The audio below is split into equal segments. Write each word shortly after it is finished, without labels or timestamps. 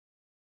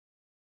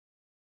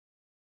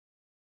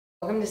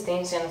Welcome to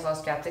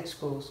Stanislaus Catholic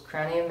School's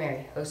Crowning of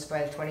Mary, hosted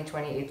by the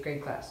 2020 8th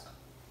grade class.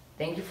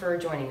 Thank you for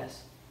joining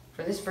us.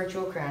 For this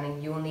virtual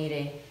crowning, you will need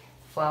a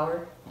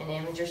flower, an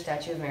image or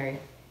statue of Mary,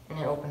 and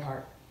an open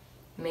heart.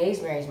 May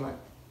is Mary's month.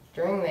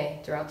 During May,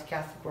 throughout the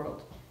Catholic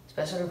world,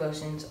 special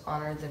devotions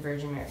honor the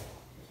Virgin Mary.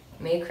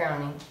 May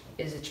crowning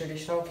is a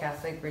traditional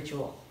Catholic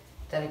ritual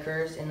that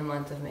occurs in the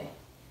month of May,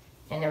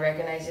 and it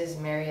recognizes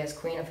Mary as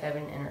Queen of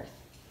Heaven and Earth.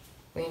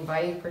 We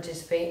invite you to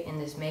participate in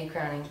this May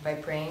crowning by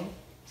praying,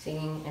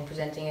 singing, and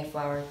presenting a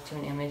flower to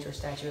an image or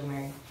statue of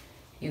Mary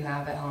you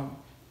have at home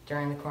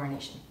during the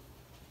coronation.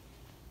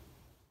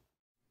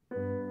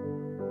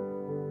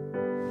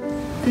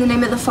 In the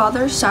name of the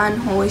Father, Son,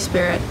 Holy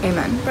Spirit,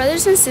 Amen.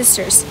 Brothers and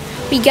sisters,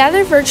 we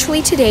gather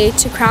virtually today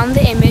to crown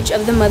the image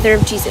of the Mother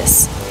of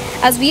Jesus.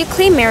 As we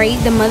acclaim Mary,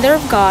 the Mother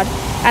of God,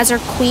 as our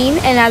Queen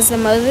and as the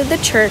Mother of the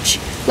Church,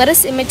 let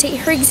us imitate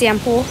her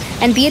example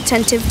and be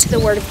attentive to the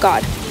Word of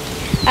God.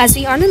 As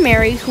we honor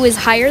Mary, who is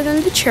higher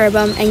than the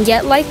cherubim and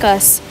yet like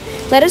us,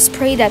 let us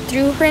pray that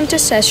through her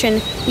intercession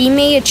we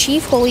may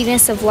achieve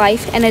holiness of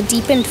life and a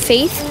deepened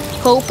faith,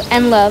 hope,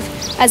 and love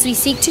as we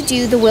seek to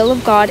do the will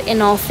of God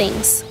in all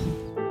things.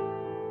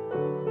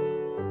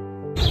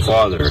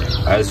 Father,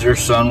 as your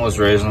Son was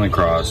raised on the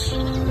cross,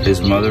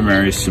 his mother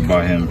Mary stood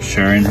by him,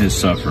 sharing his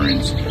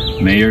sufferings.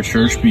 May your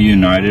church be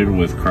united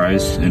with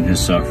Christ in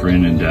his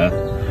suffering and death,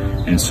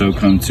 and so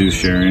come to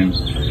sharing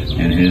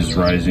in his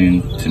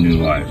rising to new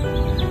life,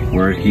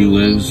 where he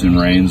lives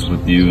and reigns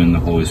with you in the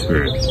Holy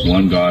Spirit,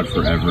 one God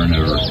forever and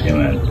ever.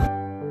 Amen.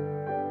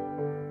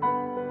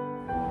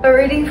 A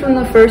reading from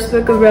the first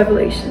book of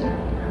Revelation.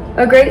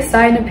 A great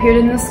sign appeared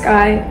in the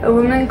sky, a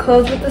woman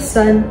clothed with the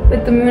sun,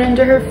 with the moon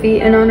under her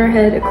feet, and on her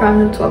head a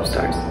crown of 12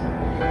 stars.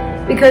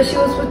 Because she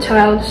was with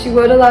child, she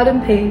wailed aloud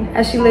in pain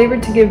as she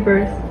labored to give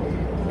birth.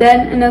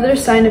 Then another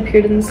sign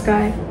appeared in the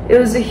sky. It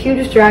was a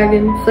huge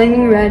dragon,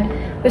 flaming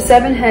red, with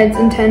 7 heads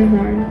and 10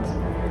 horns.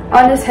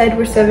 On his head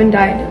were 7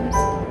 diadems.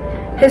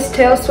 His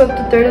tail swept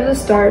a third of the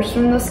stars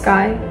from the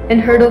sky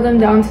and hurled them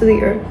down to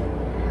the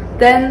earth.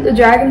 Then the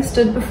dragon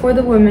stood before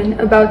the woman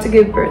about to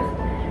give birth,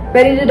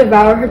 ready to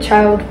devour her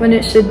child when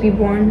it should be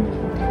born.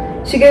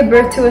 She gave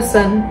birth to a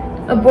son,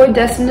 a boy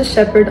destined to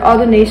shepherd all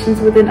the nations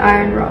with an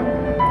iron rod.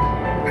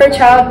 Her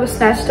child was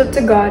snatched up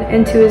to God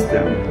and to his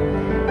throne.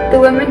 The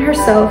woman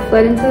herself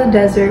fled into the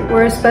desert,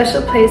 where a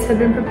special place had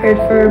been prepared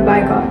for her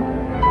by God.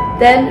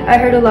 Then I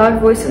heard a loud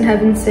voice in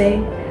heaven say,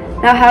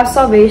 "Now have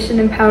salvation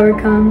and power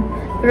come,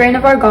 the reign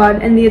of our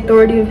God and the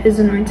authority of his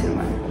anointed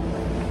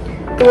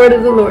one." The word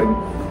of the Lord.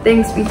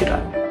 Thanks be to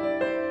God.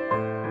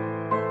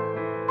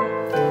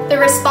 The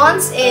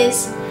response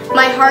is,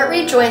 "My heart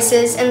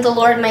rejoices in the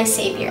Lord my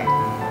Savior.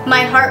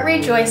 My heart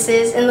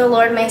rejoices in the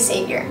Lord my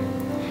Savior."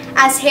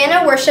 As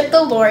Hannah worshipped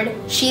the Lord,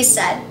 she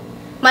said,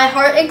 "My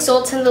heart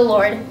exults in the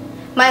Lord.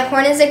 My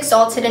horn is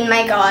exalted in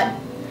my God.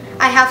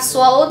 I have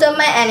swallowed up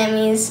my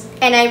enemies,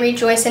 and I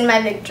rejoice in my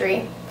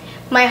victory.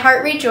 My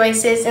heart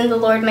rejoices in the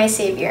Lord my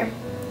Savior."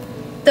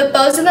 The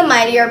bows of the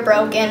mighty are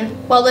broken,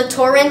 while the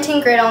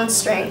torrenting grit on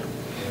strength.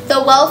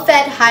 The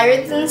well-fed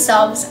hire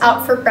themselves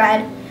out for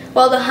bread,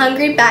 while the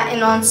hungry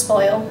batten on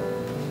spoil.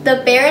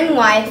 The barren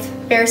wife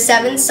bears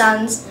 7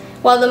 sons,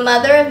 while the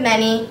mother of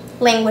many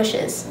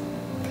languishes.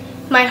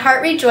 My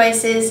heart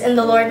rejoices in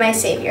the Lord my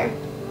Savior.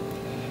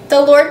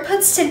 The Lord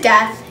puts to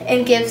death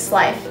and gives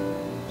life.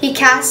 He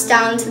casts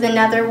down to the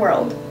nether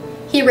world.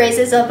 He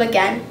raises up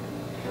again.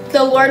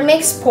 The Lord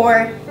makes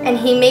poor, and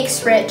he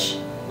makes rich.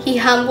 He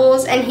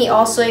humbles, and he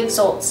also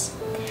exalts.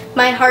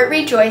 My heart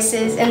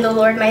rejoices in the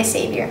Lord my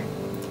Savior.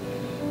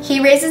 He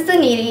raises the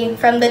needy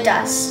from the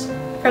dust.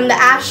 From the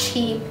ash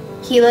heap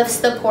he lifts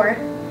the poor,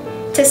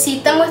 to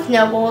seat them with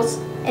nobles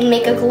and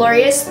make a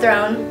glorious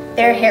throne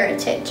their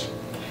heritage.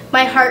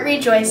 My heart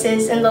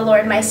rejoices in the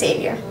Lord my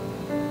Savior.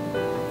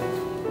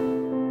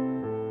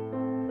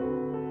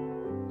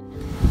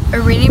 A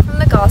reading from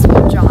the Gospel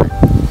of John.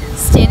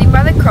 Standing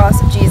by the cross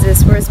of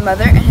Jesus were his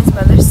mother and his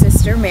mother's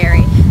sister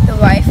Mary, the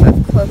wife of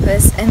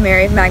Clopas, and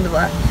Mary of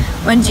Magdala.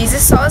 When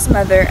Jesus saw his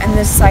mother and the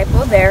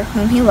disciple there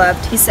whom he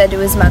loved, he said to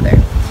his mother,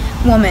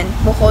 "Woman,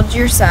 behold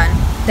your son."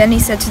 Then he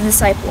said to the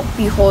disciple,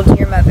 "Behold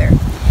your mother."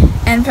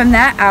 And from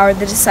that hour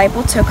the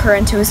disciple took her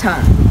into his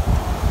home.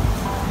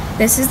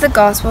 This is the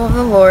gospel of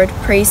the Lord.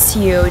 Praise to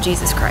you, O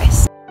Jesus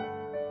Christ.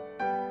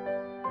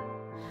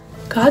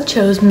 God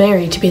chose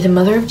Mary to be the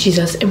mother of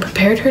Jesus and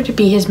prepared her to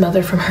be his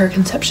mother from her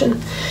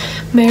conception.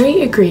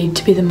 Mary agreed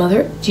to be the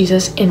mother of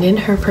Jesus, and in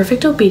her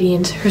perfect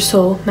obedience, her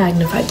soul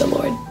magnified the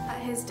Lord.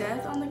 At his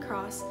death on the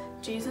cross,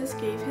 Jesus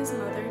gave his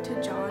mother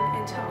to John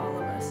and to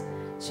all of us.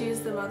 She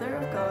is the mother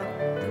of God,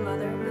 the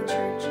mother of the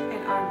church,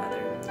 and our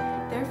mother.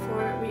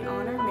 Therefore, we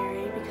honor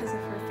Mary because of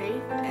her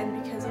faith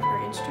and because of her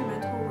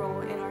instrumental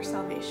role in our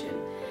salvation.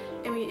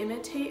 And we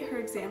imitate her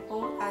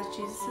example as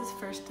Jesus'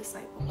 first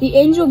disciple. The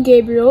angel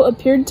Gabriel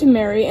appeared to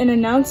Mary and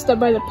announced that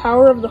by the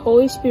power of the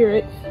Holy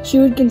Spirit, she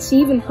would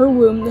conceive in her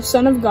womb the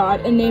Son of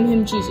God and name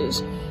him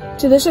Jesus.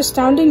 To this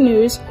astounding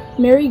news,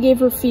 Mary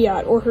gave her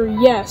fiat, or her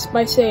yes,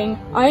 by saying,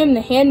 "I am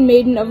the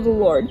handmaiden of the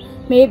Lord.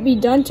 May it be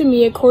done to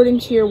me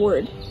according to your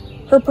word."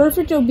 Her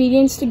perfect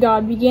obedience to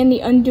God began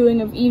the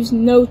undoing of Eve's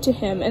no to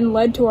him and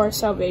led to our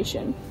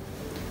salvation.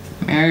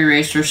 Mary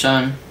raised her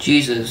son,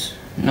 Jesus,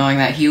 knowing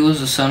that he was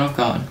the Son of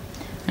God,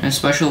 in a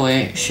special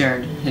way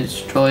shared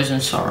his joys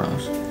and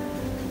sorrows,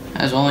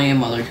 as only a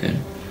mother could.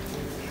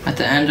 At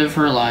the end of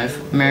her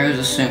life, Mary was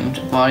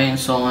assumed, body and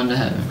soul, into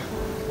heaven,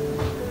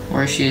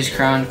 where she is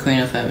crowned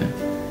Queen of Heaven.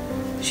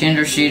 She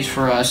intercedes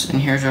for us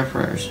and hears our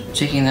prayers,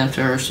 taking them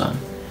to her Son,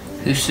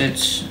 who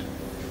sits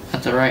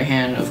at the right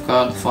hand of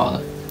God the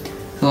Father,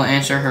 who will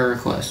answer her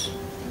requests.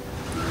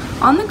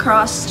 On the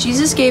cross,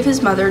 Jesus gave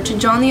his mother to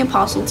John the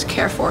Apostle to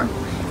care for.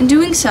 In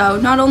doing so,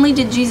 not only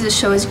did Jesus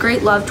show his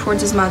great love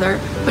towards his mother,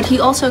 but he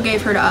also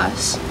gave her to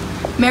us.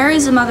 Mary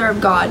is the mother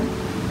of God,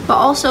 but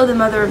also the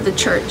mother of the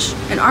church,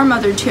 and our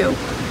mother too.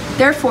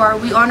 Therefore,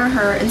 we honor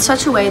her in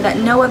such a way that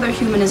no other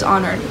human is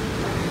honored.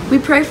 We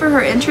pray for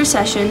her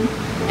intercession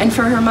and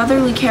for her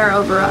motherly care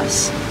over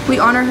us. We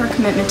honor her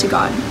commitment to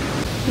God.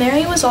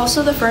 Mary was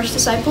also the first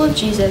disciple of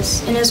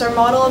Jesus and is our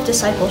model of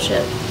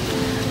discipleship.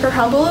 Her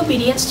humble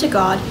obedience to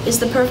God is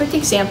the perfect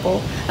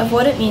example of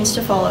what it means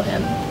to follow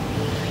him.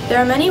 There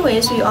are many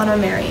ways we honor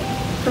Mary,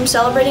 from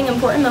celebrating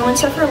important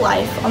moments of her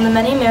life on the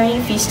many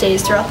Marian feast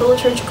days throughout the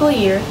liturgical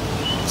year,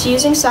 to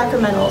using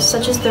sacramentals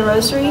such as the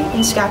Rosary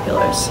and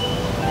scapulars,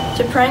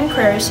 to praying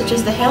prayers such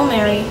as the Hail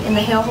Mary and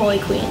the Hail Holy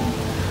Queen.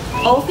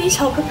 All of these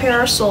help prepare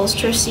our souls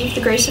to receive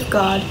the grace of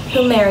God,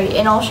 whom Mary,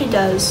 in all she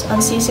does,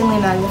 unceasingly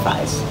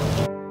magnifies.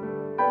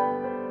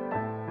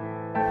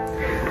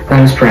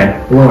 Let us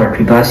pray. Lord,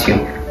 we bless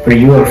you, for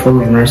you are full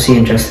of mercy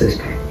and justice.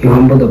 You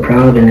humble the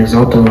proud and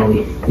exalt the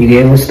lowly. You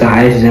gave us the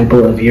highest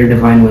example of your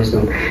divine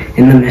wisdom,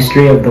 in the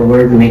mystery of the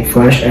Word made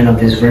flesh and of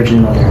his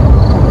Virgin Mother.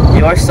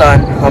 Your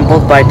Son,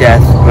 humbled by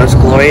death, rose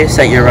glorious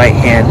at your right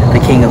hand,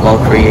 the King of all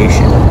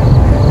creation.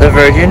 The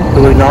Virgin,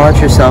 who acknowledged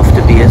herself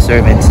to be a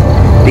servant,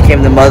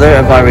 became the mother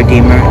of our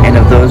Redeemer and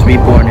of those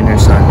reborn in her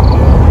Son.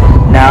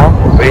 Now,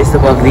 raised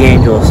above the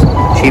angels,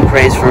 she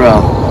prays for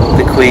all,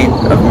 the Queen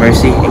of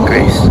mercy and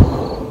grace.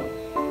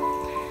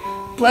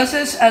 Bless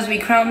us as we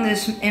crown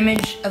this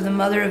image of the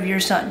mother of your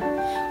Son.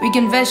 We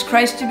confess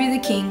Christ to be the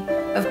King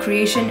of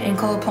creation and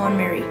call upon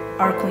Mary,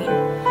 our Queen.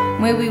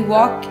 May we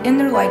walk in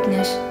their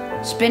likeness,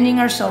 spending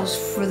ourselves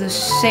for the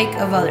sake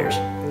of others.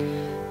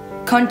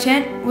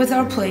 Content with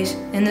our place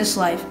in this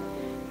life,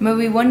 may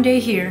we one day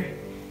hear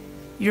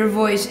your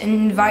voice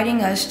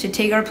inviting us to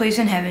take our place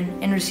in heaven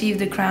and receive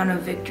the crown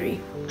of victory.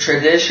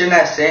 Tradition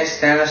at St.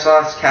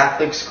 Stanislaus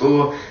Catholic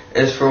School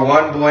is for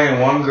one boy and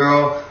one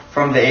girl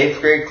from the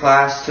 8th grade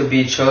class to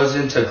be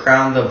chosen to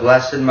crown the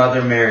Blessed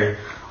Mother Mary.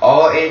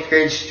 All 8th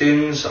grade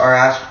students are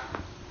asked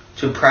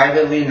to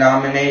privately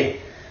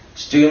nominate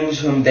students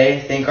whom they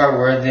think are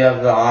worthy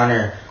of the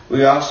honor.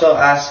 We also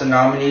ask the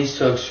nominees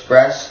to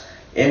express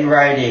in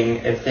writing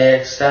if they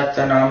accept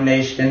the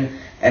nomination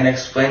and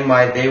explain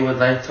why they would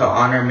like to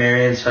honor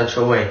Mary in such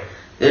a way.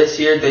 This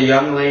year, the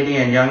young lady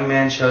and young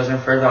man chosen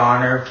for the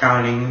honor of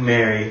crowning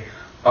Mary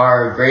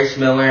are Grace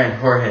Miller and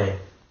Jorge.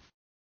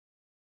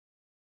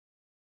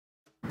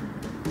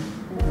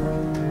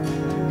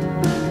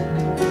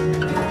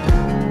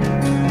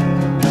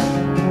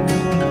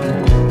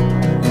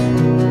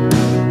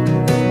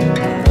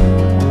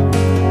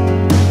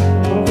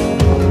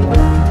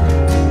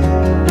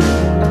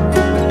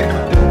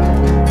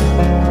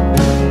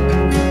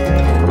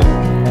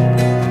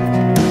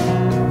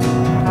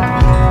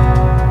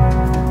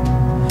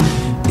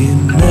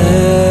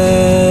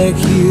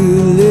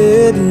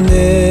 Immaculate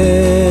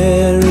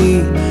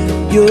Mary,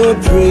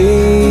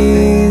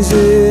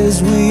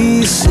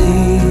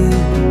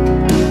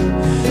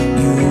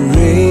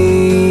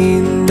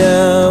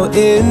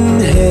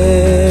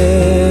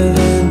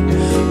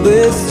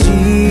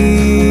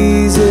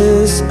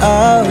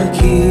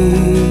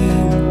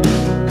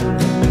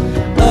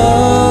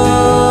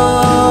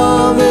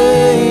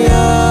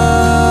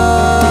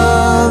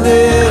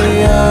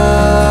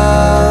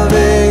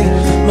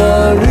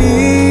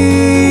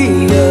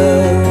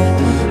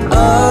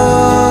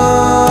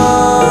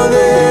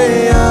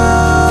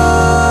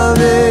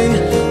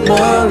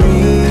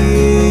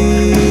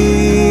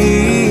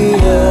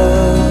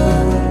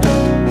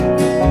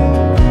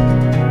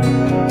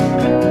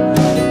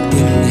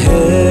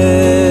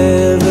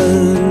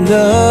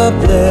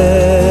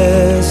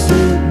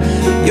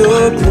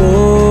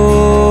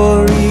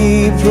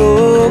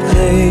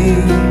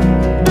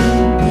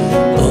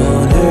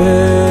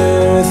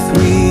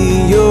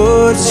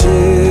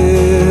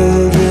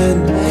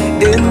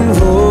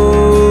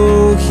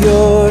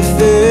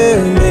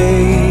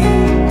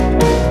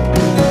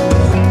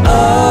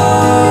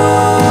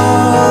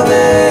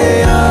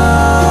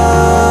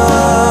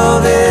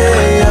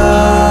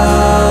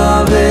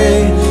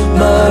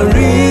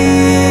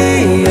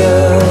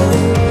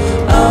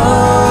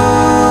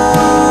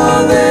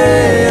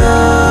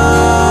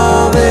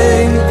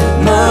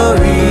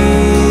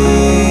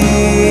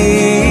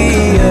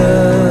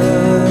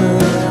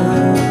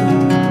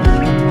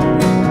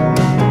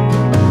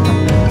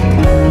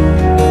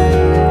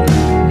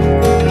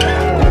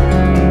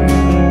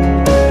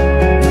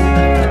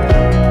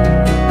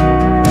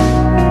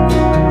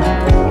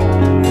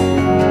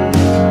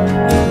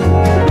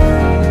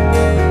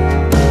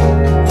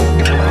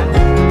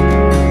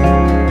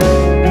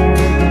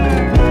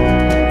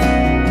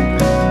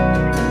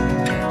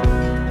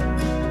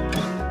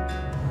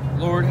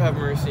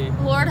 have mercy.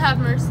 Lord have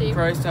mercy.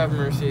 Christ have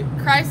mercy.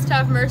 Christ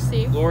have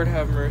mercy. Lord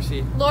have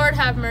mercy. Lord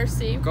have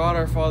mercy. God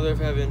our Father of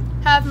heaven,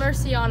 Have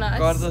mercy on us.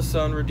 God the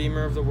Son,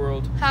 Redeemer of the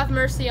world, Have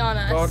mercy on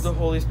us. God the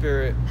Holy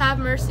Spirit, Have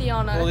mercy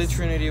on us. Holy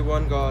Trinity,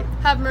 one God,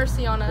 Have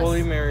mercy on us.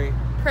 Holy Mary,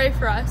 Pray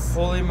for us.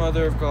 Holy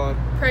Mother of God,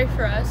 Pray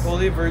for us.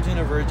 Holy Virgin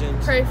of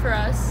Virgins, Pray for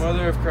us.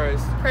 Mother of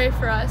Christ, Pray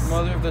for us.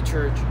 Mother of the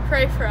Church,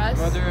 Pray for us.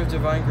 Mother of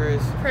divine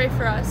grace, Pray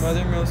for us.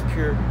 Mother most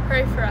pure,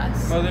 Pray for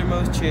us. Mother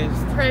most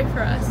chaste, Pray for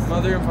us.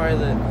 Mother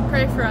inviolate,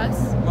 Pray for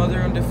us. Mother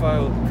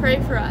undefiled,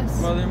 Pray for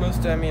us. Mother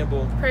most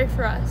amiable, Pray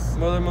for us.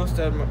 Mother most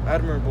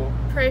admirable,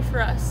 Pray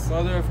for us.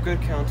 Mother of good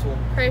counsel,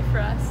 Pray for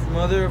us.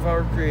 Mother of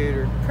our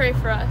Creator, Pray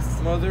for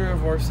us. Mother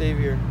of our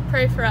Savior,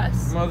 Pray for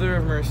us. Mother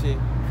of mercy,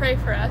 Pray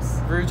for us.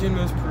 Virgin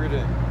most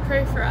prudent,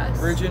 Pray for us.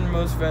 Virgin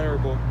most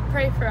venerable,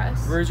 Pray for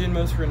us. Virgin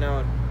most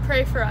renowned,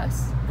 Pray for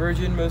us.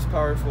 Virgin most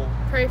powerful,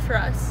 Pray for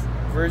us.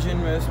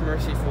 Virgin most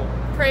merciful,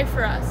 Pray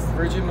for us.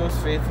 Virgin most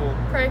faithful,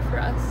 Pray for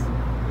us.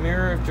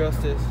 Mirror of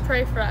justice,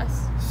 Pray for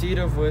us. Seat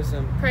of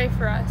wisdom, Pray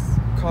for us.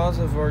 Cause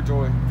of our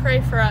joy,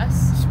 Pray for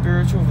us.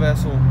 Spiritual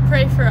vessel,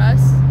 Pray for us.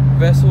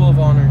 Vessel of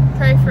honor,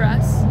 Pray for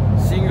us.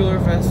 Singular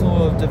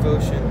vessel of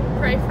devotion,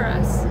 Pray for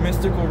us.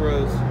 Mystical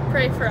rose,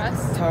 Pray for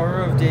us.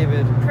 Tower of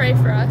David, Pray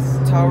for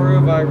us. Tower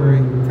of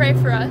ivory, Pray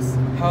for us.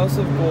 House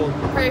of gold,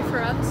 Pray for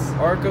us.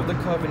 Ark of the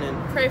covenant,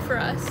 Pray for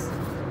us.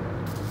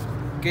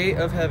 Gate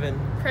of heaven,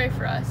 Pray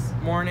for us.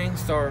 Morning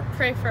star,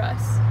 Pray for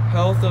us.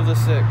 Health of the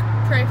sick,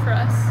 Pray for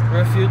us.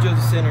 Refuge of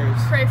sinners,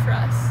 Pray for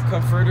us.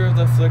 Comforter of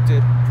the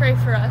afflicted, Pray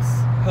for us.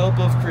 Help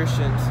of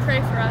Christians, Pray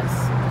for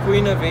us.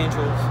 Queen of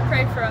angels,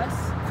 Pray for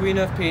us. Queen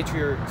of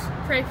patriarchs,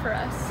 Pray for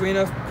us. Queen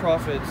of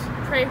prophets,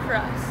 Pray for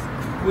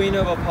us. Queen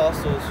of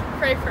apostles,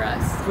 Pray for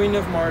us. Queen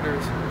of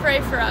martyrs, Pray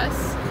for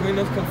us. Queen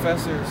of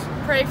confessors,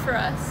 Pray for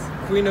us.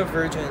 Queen of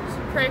virgins,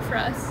 Pray for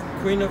us.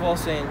 Queen of all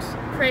saints,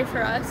 Pray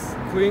for us.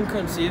 Queen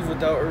conceived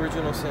without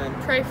original sin,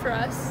 Pray for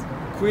us.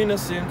 Queen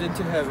assumed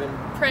into heaven,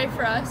 Pray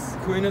for us.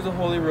 Queen of the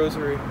Holy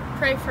Rosary,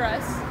 Pray for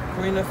us.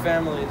 Queen of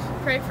families,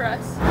 Pray for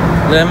us.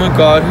 Lamb of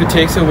God who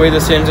takes away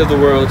the sins of the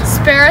world,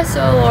 Spare us,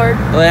 O Lord.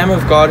 Lamb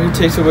of God who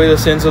takes away the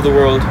sins of the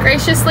world,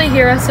 Graciously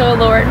hear us, O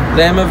Lord.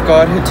 Lamb of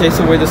God who takes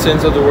away the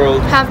sins of the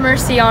world, Have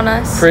mercy on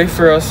us. pray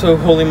for us, O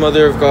Holy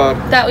Mother of God,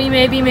 That we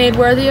may be made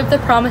worthy of the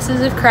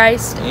promises of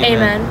Christ.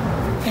 Amen.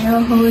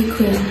 Hail, Holy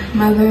Queen,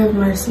 Mother of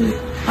Mercy,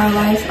 our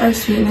life, our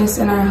sweetness,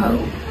 and our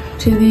hope.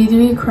 To thee do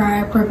we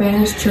cry, poor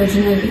banished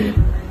children of Eve.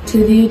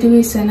 To thee do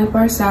we send up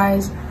our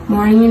sighs,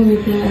 mourning and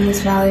weeping in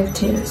this valley of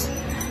tears.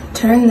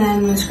 Turn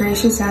then, most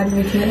gracious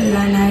Advocate,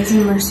 thine eyes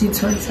in mercy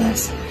towards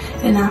us,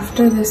 and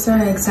after this our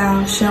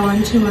exile, show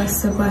unto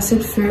us the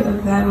blessed fruit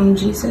of thy womb,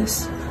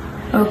 Jesus.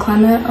 O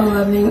clement, O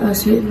loving, O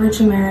sweet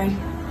Virgin Mary,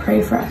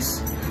 pray for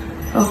us.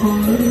 O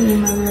Holy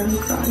Mother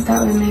of God,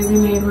 that we may be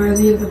made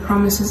worthy of the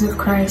promises of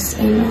Christ.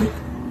 Amen.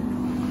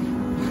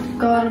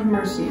 God of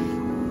mercy,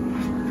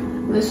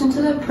 listen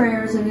to the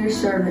prayers of your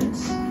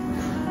servants,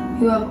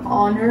 who have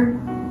honored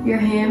your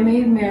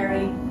handmaid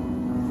Mary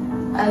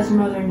as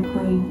Mother and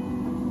Queen.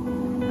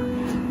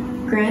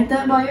 Grant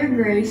that by your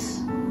grace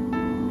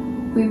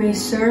we may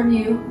serve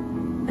you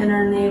and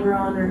our neighbor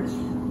on earth,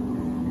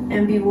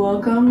 and be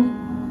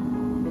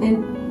welcomed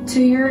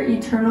into your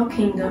eternal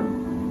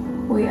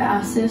kingdom. We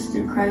ask this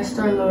through Christ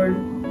our Lord.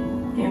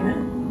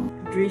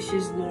 Amen.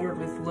 Gracious Lord,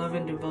 with love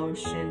and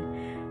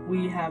devotion,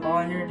 we have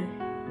honored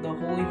the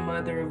Holy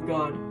Mother of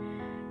God.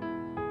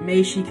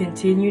 May she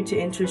continue to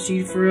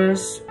intercede for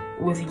us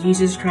with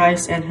Jesus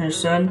Christ and her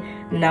Son,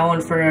 now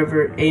and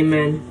forever.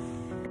 Amen.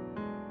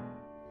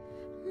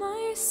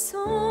 My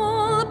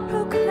soul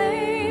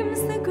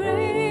proclaims the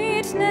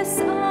greatness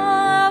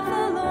of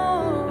the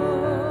Lord,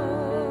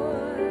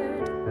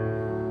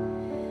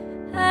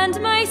 and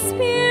my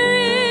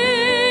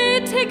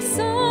spirit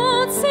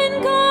exalts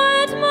in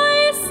God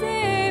my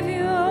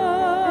Savior,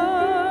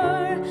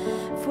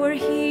 for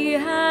he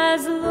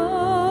has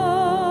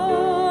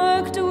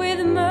looked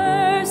with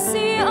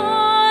mercy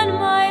on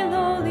my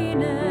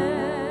lowliness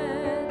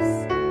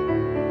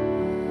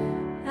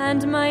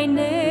and my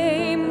name